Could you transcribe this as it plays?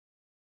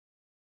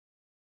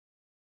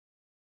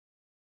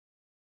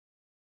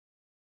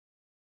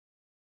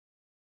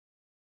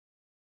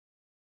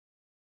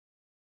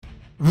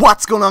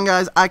What's going on,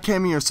 guys? I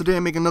came here. So today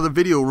I'm making another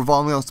video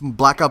revolving on some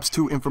Black Ops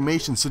 2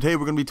 information. So today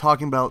we're going to be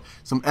talking about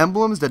some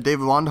emblems that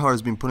David Vonderhaar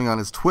has been putting on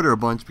his Twitter a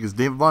bunch, because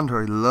David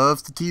Vonderhaar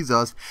loves to tease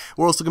us.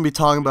 We're also going to be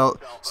talking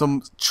about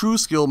some true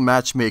skill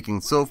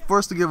matchmaking. So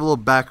first, to give a little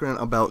background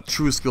about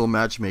true skill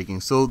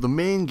matchmaking. So the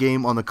main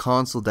game on the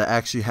console that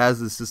actually has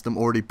this system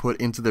already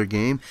put into their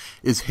game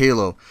is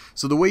Halo.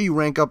 So the way you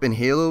rank up in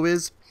Halo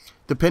is,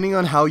 depending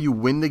on how you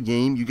win the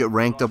game, you get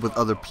ranked up with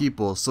other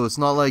people. So it's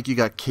not like you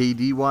got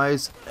KD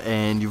wise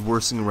and you're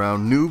versing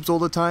around noobs all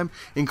the time.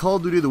 In Call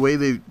of Duty, the way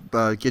they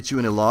get you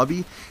in a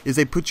lobby is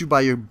they put you by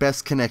your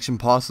best connection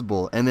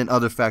possible, and then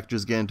other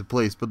factors get into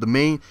place. But the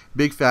main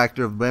big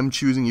factor of them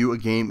choosing you a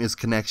game is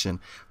connection.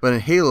 But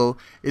in Halo,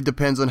 it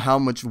depends on how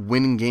much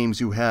winning games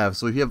you have.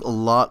 So if you have a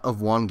lot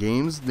of won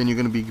games, then you're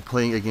going to be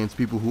playing against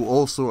people who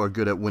also are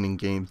good at winning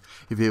games.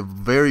 If you have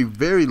very,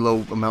 very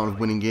low amount of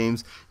winning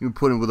games, you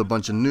put in with a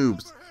bunch of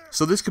noobs.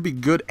 So this could be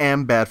good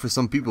and bad for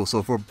some people.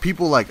 So for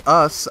people like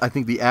us, I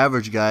think the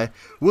average guy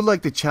would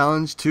like the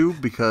challenge too,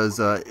 because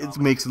it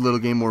makes the little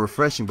game more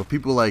refreshing. But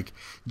people like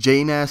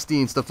J Nasty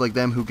and stuff like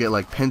them who get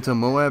like Penta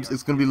Moabs,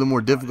 it's going to be a little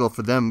more difficult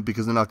for them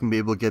because they're not going to be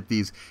able to get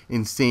these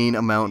insane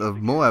amount of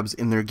Moabs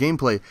in their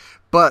gameplay.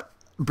 But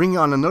bringing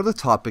on another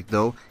topic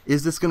though,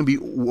 is this going to be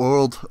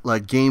world,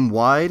 like game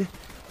wide?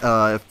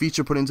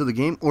 Feature put into the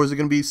game, or is it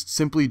going to be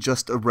simply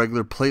just a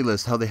regular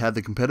playlist, how they had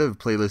the competitive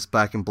playlist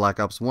back in Black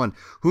Ops 1?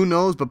 Who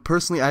knows, but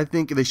personally I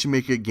think they should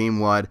make it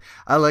game wide.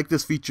 I like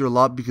this feature a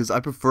lot because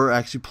I prefer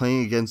actually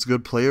playing against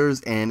good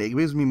players, and it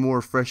gives me more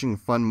refreshing,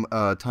 fun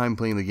time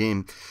playing the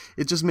game.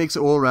 It just makes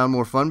it all around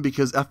more fun,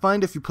 because I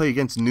find if you play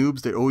against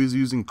noobs, they're always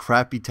using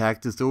crappy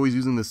tactics, they're always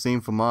using the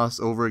same FAMAS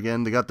over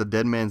again, they got the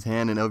dead man's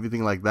hand and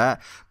everything like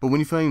that. But when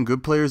you find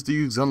good players, they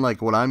use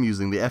unlike what I'm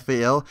using, the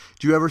FAL.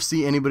 Do you ever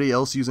see anybody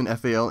else using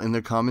FAL in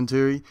their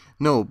commentary?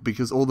 No,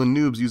 because all the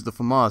noobs use the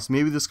FAMAS.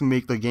 Maybe this can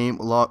make the game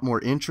a lot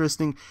more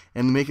interesting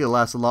and make it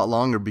last a lot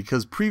longer,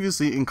 because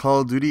previously in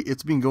Call of Duty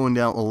it's been going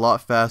down a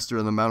lot faster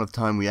in the amount of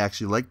time we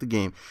actually like the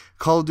game.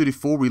 Call of Duty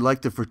 4, we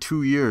liked it for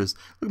 2 years.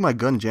 Look at my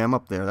gun jam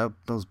up there, that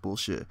was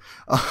bullshit.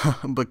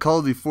 But Call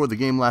of Duty 4, the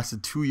game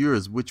lasted 2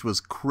 years, which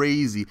was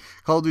crazy.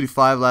 Call of Duty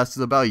 5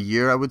 lasted about a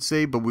year, I would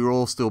say, but we were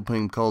all still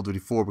playing Call of Duty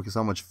 4 because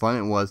how much fun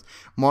it was.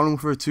 Modern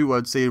Warfare 2, I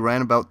would say,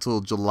 ran about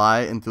till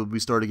July until we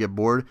started to get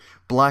bored.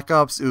 Black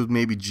Ops, it was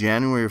maybe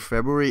January or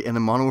February, and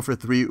then Modern Warfare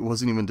 3, it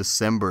wasn't even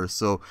December.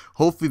 So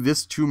hopefully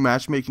this true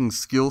matchmaking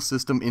skill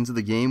system into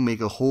the game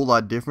make a whole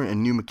lot different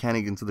and new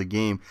mechanic into the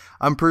game.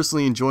 I'm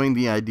personally enjoying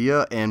the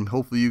idea, and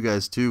hopefully you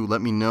guys too.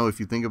 Let me know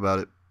if you think about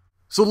it.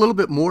 So a little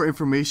bit more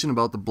information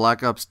about the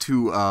Black Ops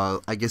 2,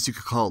 I guess you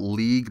could call it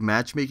League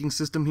matchmaking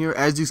system here.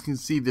 As you can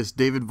see, this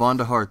David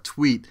Vonderhaar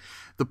tweet,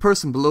 the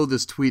person below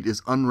this tweet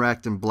is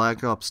unranked in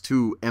Black Ops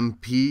 2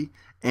 MP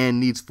and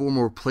needs 4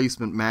 more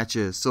placement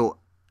matches. So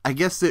I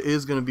guess there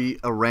is going to be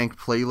a ranked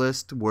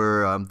playlist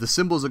where the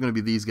symbols are going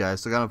to be these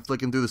guys. So kind of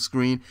flicking through the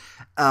screen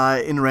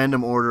in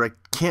random order. I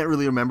can't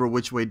really remember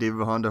which way David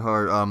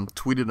Vonderhaar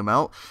tweeted them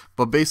out,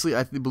 but basically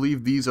I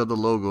believe these are the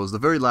logos. The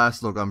very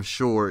last logo, I'm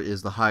sure,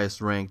 is the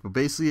highest ranked, but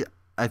basically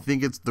I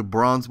think it's the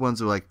bronze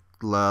ones are like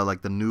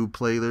the new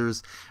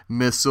players,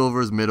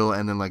 silver's middle,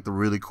 and then like the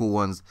really cool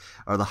ones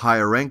are the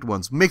higher ranked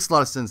ones. Makes a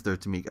lot of sense there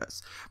to me,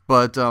 guys.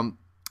 But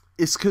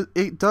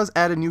it does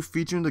add a new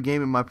feature in the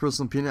game, in my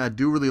personal opinion. I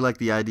do really like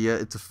the idea.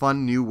 It's a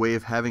fun new way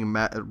of having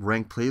a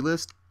ranked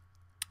playlist.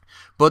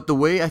 But the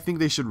way I think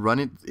they should run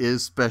it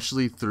is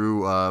especially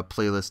through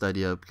playlist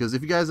idea, because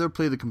if you guys ever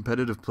play the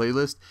competitive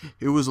playlist,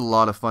 it was a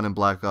lot of fun in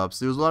Black Ops.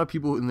 There was a lot of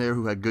people in there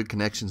who had good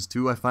connections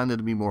too. I find there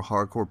to be more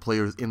hardcore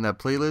players in that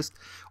playlist.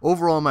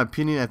 Overall, in my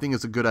opinion, I think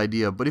it's a good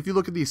idea. But if you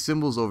look at these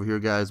symbols over here,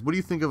 guys, what do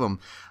you think of them?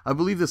 I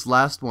believe this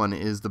last one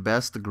is the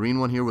best, the green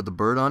one here with the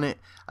bird on it.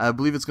 I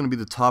believe it's going to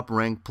be the top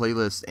ranked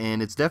playlist,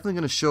 and it's definitely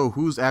going to show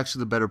who's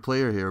actually the better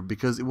player here,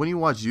 because when you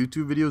watch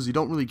YouTube videos, you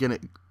don't really get a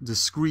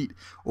discrete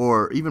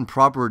or even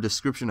proper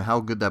description of how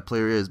good that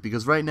player is.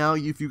 Because right now,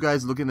 if you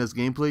guys look at this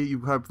gameplay, you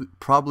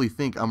probably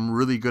think I'm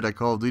really good at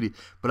Call of Duty,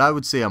 but I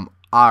would say I'm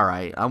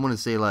alright. I want to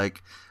say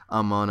like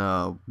I'm on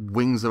a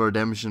Wings of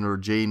Redemption or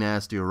J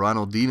Nasty or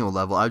Ronaldinho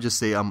level. I would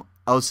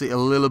say a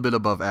little bit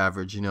above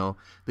average. You know,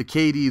 the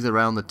KD's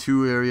around the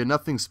 2 area,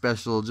 nothing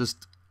special,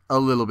 just a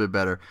little bit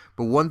better.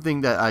 But one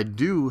thing that I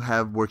do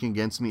have working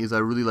against me is I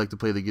really like to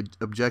play the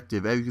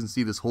objective. As you can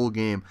see, this whole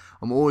game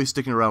I'm always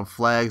sticking around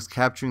flags,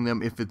 capturing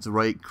them if it's the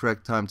right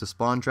correct time to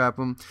spawn trap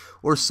them,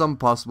 or some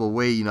possible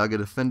way. You know, I get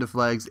defender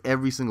flags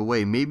every single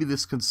way. Maybe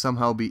this could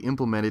somehow be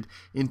implemented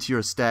into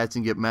your stats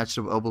and get matched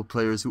up with other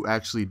players who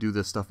actually do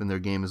this stuff in their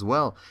game as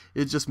well.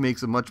 It just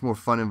makes a much more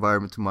fun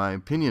environment, to my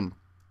opinion.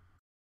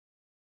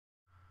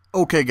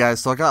 Okay guys,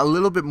 so I got a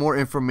little bit more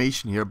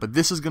information here, but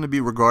this is going to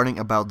be regarding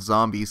about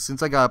zombies.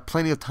 Since I got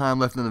plenty of time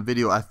left in the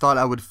video, I thought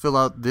I would fill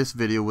out this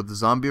video with the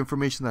zombie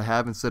information that I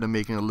have instead of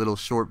making a little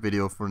short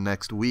video for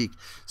next week.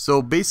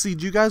 So basically,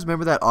 do you guys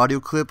remember that audio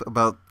clip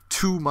about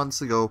 2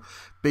 months ago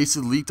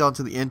basically leaked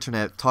onto the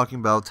internet talking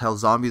about how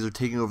zombies are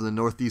taking over the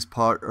northeast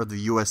part of the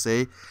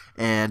USA,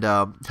 and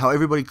how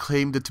everybody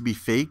claimed it to be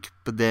fake,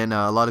 but then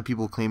a lot of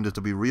people claimed it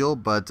to be real,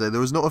 but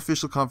there was no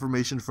official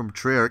confirmation from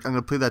Treyarch. I'm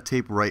going to play that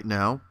tape right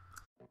now.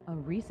 A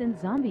recent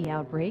zombie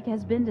outbreak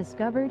has been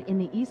discovered in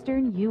the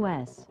eastern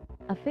U.S.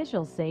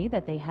 Officials say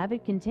that they have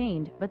it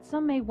contained, but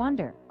some may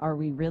wonder, are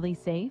we really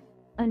safe?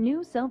 A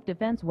new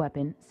self-defense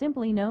weapon,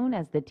 simply known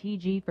as the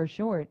TG for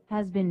short,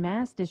 has been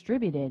mass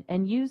distributed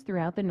and used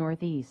throughout the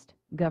Northeast.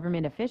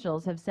 Government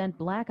officials have sent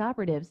black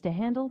operatives to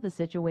handle the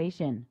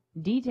situation.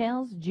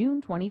 Details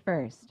June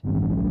 21st.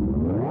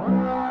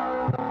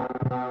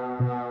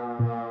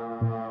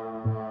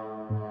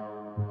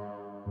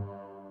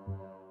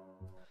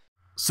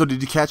 So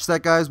did you catch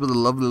that, guys, where the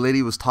lovely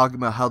lady was talking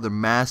about how they're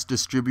mass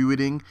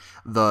distributing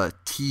the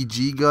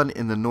TG gun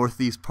in the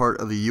northeast part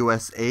of the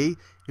USA?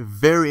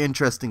 Very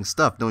interesting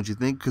stuff, don't you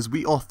think? Because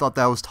we all thought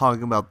that was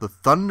talking about the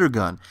Thunder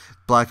gun,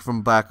 Black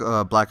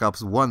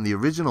Ops 1, the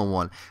original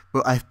one.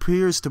 But it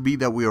appears to be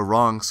that we are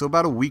wrong. So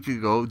about a week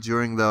ago,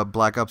 during the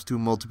Black Ops 2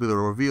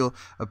 multiplayer reveal,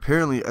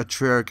 apparently a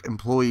Treyarch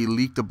employee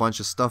leaked a bunch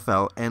of stuff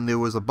out, and there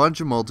was a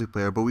bunch of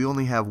multiplayer, but we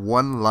only have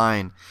one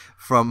line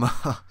from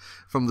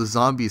from the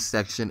zombies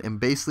section, and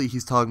basically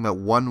he's talking about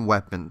one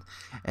weapon,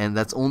 and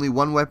that's only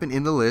one weapon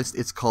in the list.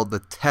 It's called the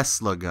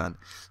Tesla gun.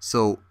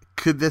 So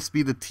could this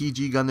be the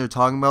TG gun they're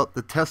talking about?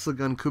 The Tesla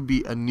gun could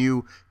be a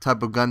new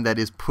type of gun that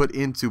is put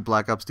into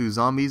Black Ops 2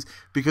 Zombies,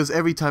 because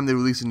every time they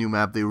release a new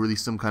map, they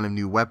release some kind of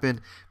new weapon.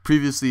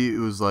 Previously, it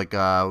was like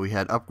we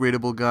had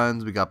upgradable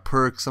guns, we got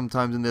perks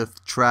sometimes in there,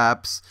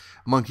 traps,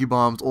 monkey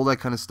bombs, all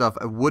that kind of stuff.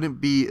 It wouldn't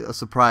be a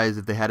surprise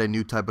if they had a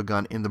new type of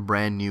gun in the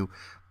brand new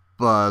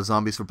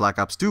Zombies for Black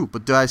Ops 2.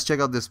 But guys, check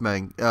out this,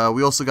 man.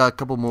 We also got a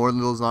couple more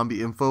little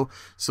zombie info.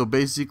 So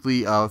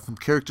basically, from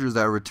characters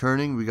that are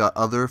returning, we got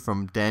Other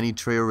from Danny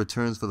Trejo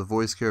returns for the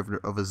voice character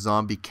of a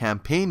zombie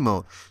campaign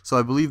mode. So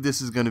I believe this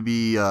is going to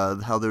be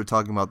how they're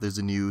talking about there's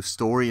a new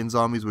story in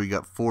Zombies where you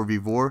got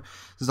 4v4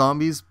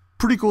 zombies.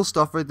 Pretty cool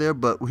stuff right there.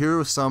 But here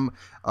are some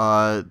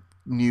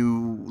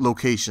new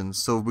locations.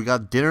 So we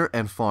got dinner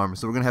and farm.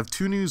 So we're gonna have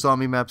two new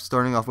zombie maps,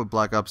 starting off with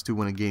Black Ops 2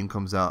 when a game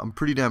comes out. I'm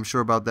pretty damn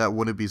sure about that.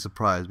 Wouldn't be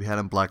surprised. We had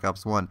in Black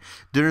Ops 1.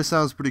 Dinner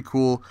sounds pretty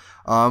cool.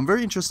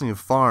 Very interesting in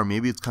farm.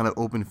 Maybe it's kind of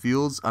open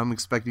fields. I'm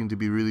expecting to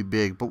be really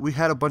big. But we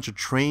had a bunch of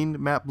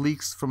train map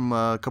leaks from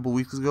a couple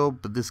weeks ago,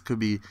 but this could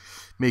be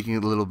making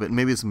it a little bit.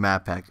 Maybe it's a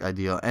map pack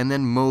idea. And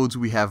then modes,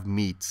 we have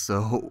meat.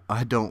 So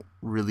I don't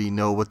really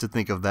know what to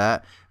think of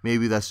that.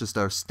 Maybe that's just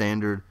our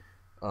standard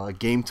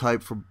game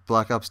type for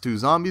Black Ops 2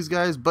 Zombies,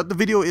 guys. But the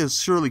video is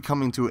surely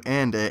coming to an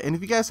end, and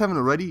if you guys haven't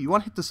already, you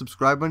want to hit the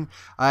subscribe button.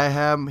 I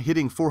am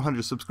hitting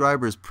 400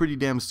 subscribers pretty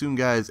damn soon,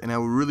 guys, and I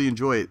would really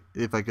enjoy it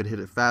if I could hit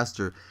it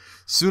faster.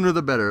 Sooner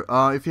the better.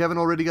 If you haven't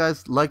already,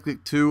 guys, like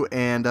it too,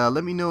 and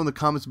let me know in the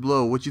comments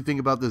below what you think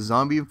about the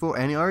zombie info,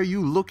 and are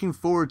you looking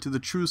forward to the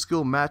true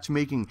skill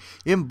matchmaking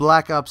in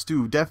Black Ops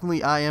 2?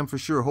 Definitely I am, for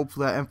sure.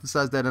 Hopefully I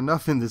emphasized that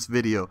enough in this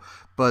video,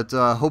 but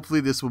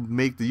hopefully this will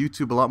make the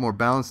YouTube a lot more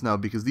balanced now,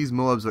 because these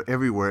Moabs are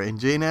everywhere, and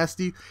Jay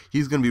Nasty,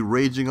 he's going to be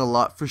raging a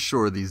lot for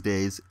sure these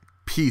days.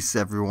 Peace,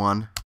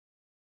 everyone.